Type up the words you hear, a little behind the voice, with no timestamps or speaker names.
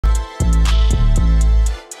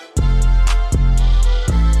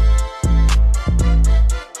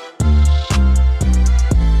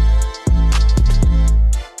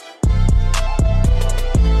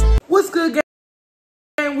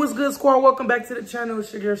good, squad? Welcome back to the channel.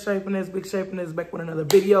 It's your girl Shapiness, Big Shapiness, back with another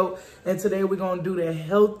video. And today we're gonna do the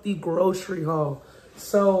healthy grocery haul.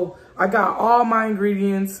 So I got all my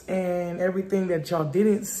ingredients and everything that y'all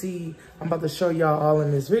didn't see. I'm about to show y'all all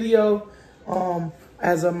in this video.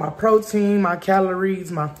 As of my protein, my calories,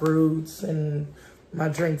 my fruits, and my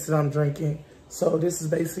drinks that I'm drinking. So this is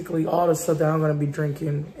basically all the stuff that I'm gonna be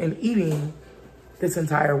drinking and eating this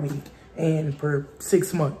entire week and for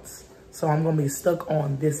 6 months. So I'm gonna be stuck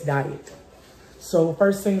on this diet. So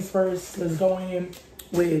first things first, let's go in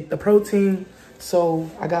with the protein.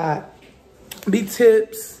 So I got beef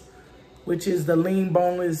tips, which is the lean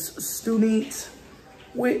boneless stew meat.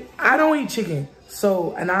 I don't eat chicken.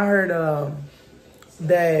 So, and I heard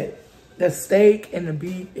that the steak and the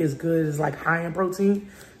beef is good. It's like high in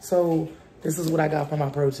protein. So this is what I got for my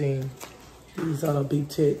protein. These beef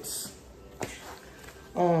tips.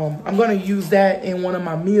 I'm gonna use that in one of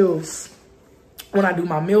my meals when I do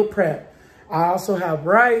my meal prep. I also have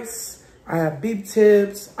rice, I have beef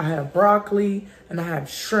tips, I have broccoli, and I have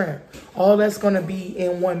shrimp. All that's gonna be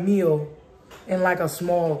in one meal in like a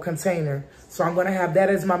small container. So I'm gonna have that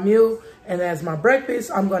as my meal, and as my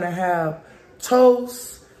breakfast, I'm gonna have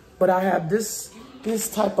toast, but I have this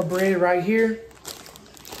type of bread right here.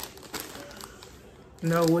 You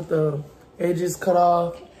know, with the edges cut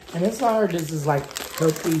off. And it's I heard this is like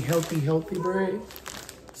healthy bread.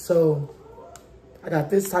 So I got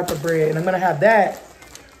this type of bread, and I'm gonna have that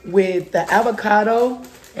with the avocado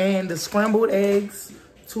and the scrambled eggs,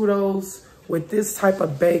 2 of those, with this type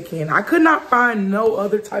of bacon. I could not find no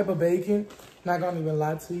other type of bacon, not gonna even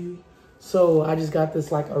lie to you. So I just got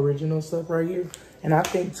this like original stuff right here. And I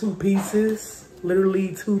think 2 pieces,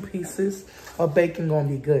 literally 2 pieces of bacon gonna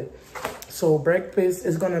be good. So breakfast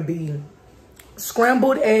is gonna be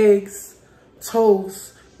scrambled eggs,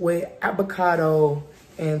 toast with avocado,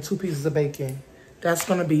 and 2 pieces of bacon. That's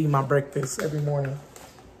gonna be my breakfast every morning.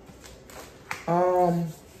 Of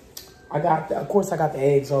course I got the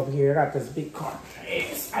eggs over here. I got this big carton of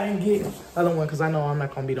eggs. I didn't get the other one because I know I'm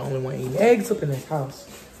not gonna be the only one eating eggs up in this house.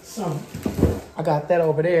 So I got that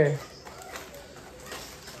over there.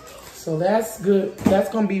 So that's good.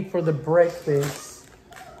 That's gonna be for the breakfast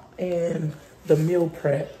and the meal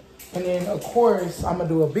prep. And then of course I'm gonna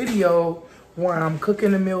do a video where I'm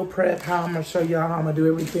cooking the meal prep, how I'm gonna show y'all how I'm gonna do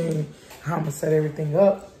everything, how I'm gonna set everything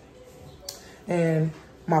up, and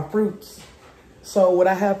my fruits. So what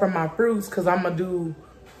I have for my fruits, cause I'm gonna do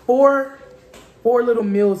four little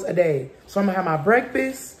meals a day. So I'm gonna have my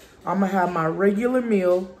breakfast, I'm gonna have my regular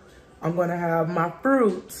meal, I'm gonna have my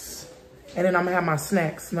fruits, and then I'm gonna have my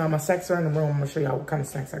snacks. Now my snacks are in the room. I'm gonna show y'all what kind of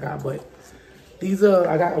snacks I got. But these are,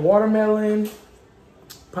 I got a watermelon,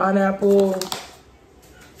 pineapple,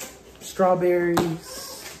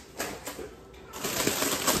 strawberries,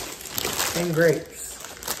 and grapes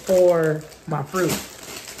for my fruit.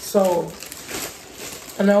 So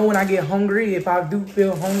I know when I get hungry, if I do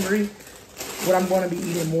feel hungry, what I'm going to be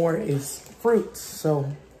eating more is fruits.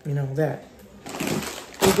 So, you know that.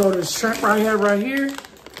 We go to the shrimp right here.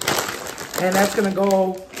 And that's going to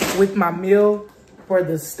go with my meal for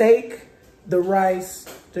the steak, the rice,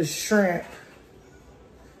 the shrimp.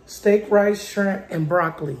 Steak, rice, shrimp, and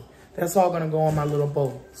broccoli. That's all going to go on my little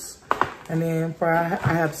bowls. And then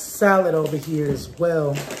I have salad over here as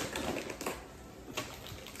well.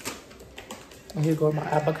 And here goes my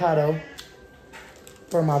avocado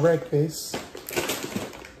for my breakfast.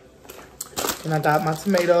 And I got my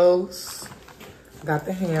tomatoes. I got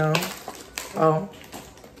the ham. Oh,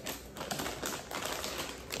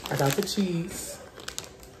 I got the cheese.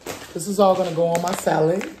 This is all gonna go on my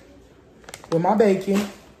salad with my bacon.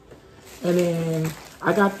 And then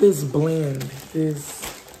I got this blend, this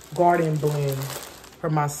garden blend for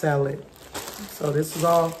my salad. So this is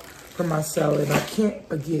all for my salad. I can't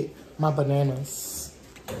forget my bananas.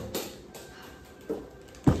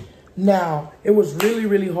 Now, it was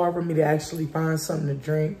really hard for me to actually find something to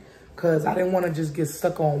drink because I didn't want to just get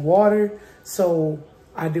stuck on water. So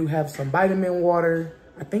I do have some vitamin water.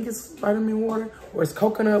 I think it's vitamin water or it's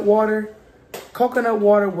coconut water. Coconut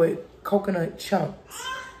water with coconut chunks.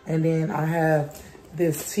 And then I have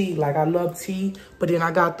this tea. Like I love tea, but then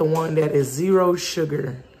I got the one that is 0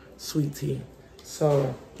 sugar sweet tea.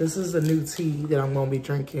 So this is the new tea that I'm gonna be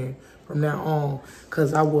drinking from now on,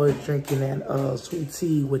 because I was drinking that sweet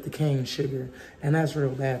tea with the cane sugar, and that's real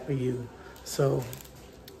bad for you. So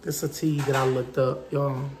this is a tea that I looked up,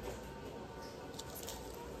 y'all,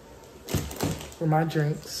 for my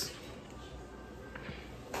drinks.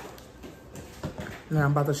 Now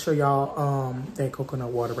I'm about to show y'all that coconut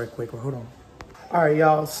water right quick. Hold on. All right,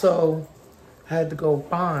 y'all. So I had to go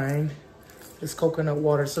find this coconut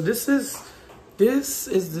water. So this is This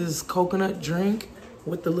is this coconut drink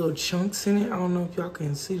with the little chunks in it. I don't know if y'all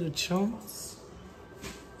can see the chunks.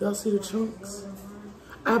 Y'all see the chunks?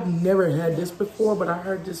 I've never had this before, but I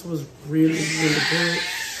heard this was really, really good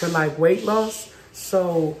for like weight loss.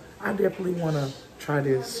 So I definitely want to try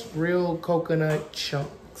this real coconut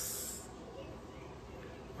chunks.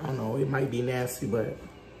 I don't know, it might be nasty, but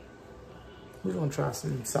we're gonna try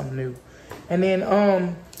something new. And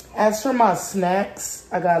then as for my snacks,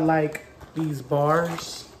 I got like these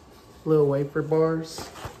bars, little wafer bars,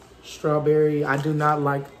 strawberry. I do not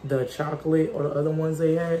like the chocolate or the other ones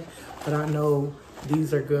they had, but I know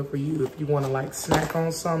these are good for you if you want to like snack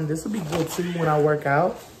on something. This would be good too when I work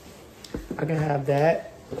out. I can have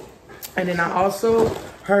that. And then I also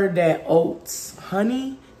heard that oats,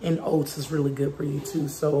 honey and oats is really good for you too.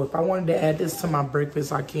 So if I wanted to add this to my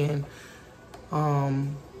breakfast, I can.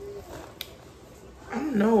 I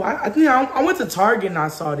don't know. I think I went to Target and I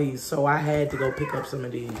saw these, so I had to go pick up some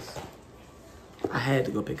of these.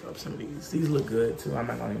 These look good too. I'm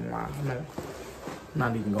not gonna even lie. I'm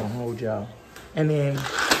not even gonna hold y'all. And then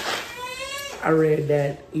I read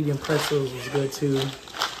that eating pretzels was good too.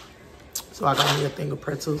 So I got me a thing of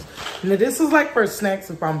pretzels. Now this is like for snacks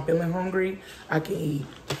if I'm feeling hungry. I can eat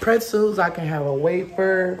the pretzels, I can have a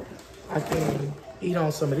wafer, I can eat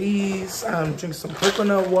on some of these, drink some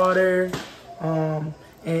coconut water, and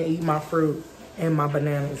eat my fruit and my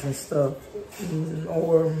bananas and stuff.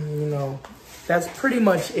 Or, you know, that's pretty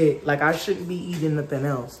much it. Like I shouldn't be eating nothing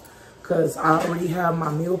else. Because I already have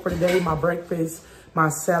my meal for the day, my breakfast, my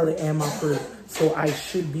salad, and my fruit. So I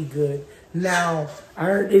should be good. Now, I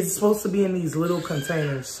heard it's supposed to be in these little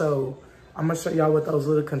containers. So I'm going to show y'all what those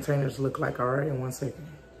little containers look like, all right, in 1 second.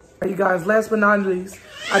 All right, you guys, last but not least,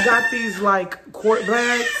 I got these like quart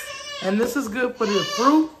bags. And this is good for the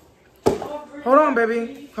fruit. Hold on,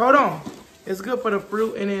 baby. Hold on. It's good for the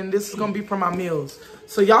fruit. And then this is going to be for my meals.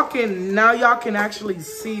 So y'all can actually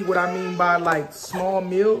see what I mean by like small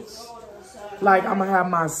meals. Like I'm gonna have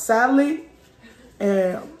my salad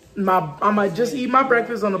and I'm gonna just eat my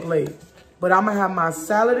breakfast on the plate. But I'm gonna have my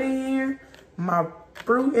salad in here, my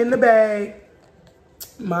fruit in the bag,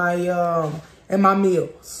 and my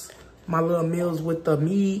meals. My little meals with the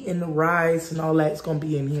meat and the rice and all that's gonna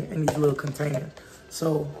be in here in these little containers.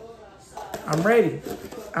 So I'm ready.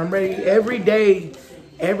 I'm ready every day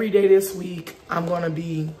this week. I'm gonna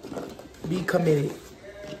be committed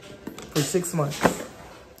for 6 months.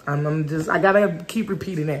 I gotta keep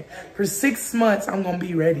repeating that. For 6 months, I'm gonna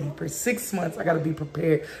be ready. For 6 months, I gotta be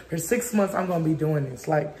prepared. For 6 months, I'm gonna be doing this.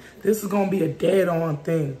 Like, this is gonna be a dead-on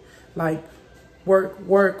thing. Like, work.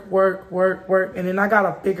 And then I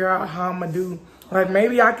gotta figure out how I'm gonna do, like,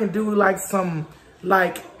 maybe I can do, like, some,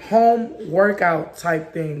 like, home workout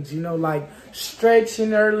type things. You know, like,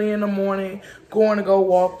 stretching early in the morning, going to go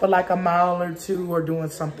walk for, like, a mile or two, or doing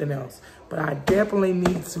something else. But I definitely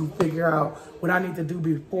need to figure out what I need to do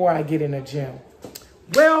before I get in the gym.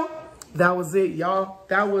 Well, that was it, y'all.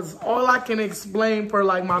 That was all I can explain for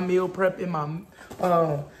like my meal prep and my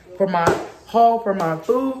for my haul for my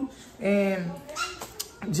food. And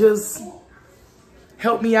just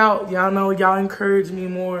help me out. Y'all know, y'all encourage me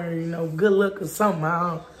more, you know, good luck or something.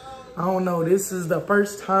 I don't know. This is the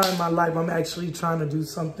first time in my life I'm actually trying to do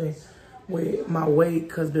something with my weight,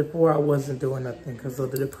 because before I wasn't doing nothing because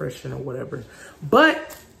of the depression or whatever.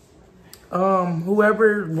 But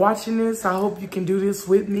whoever watching this, I hope you can do this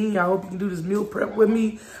with me. I hope you can do this meal prep with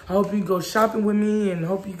me. I hope you can go shopping with me, and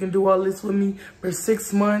hope you can do all this with me for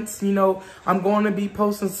 6 months. You know, I'm going to be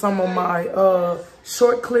posting some of my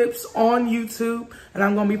short clips on YouTube, and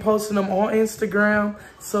I'm going to be posting them on Instagram.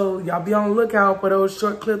 So y'all be on the lookout for those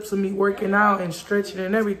short clips of me working out and stretching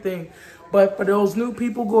and everything. But for those new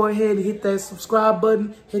people, go ahead and hit that subscribe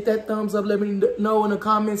button. Hit that thumbs up. Let me know in the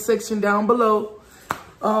comment section down below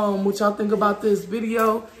what y'all think about this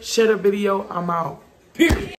video. Share the video. I'm out. Period.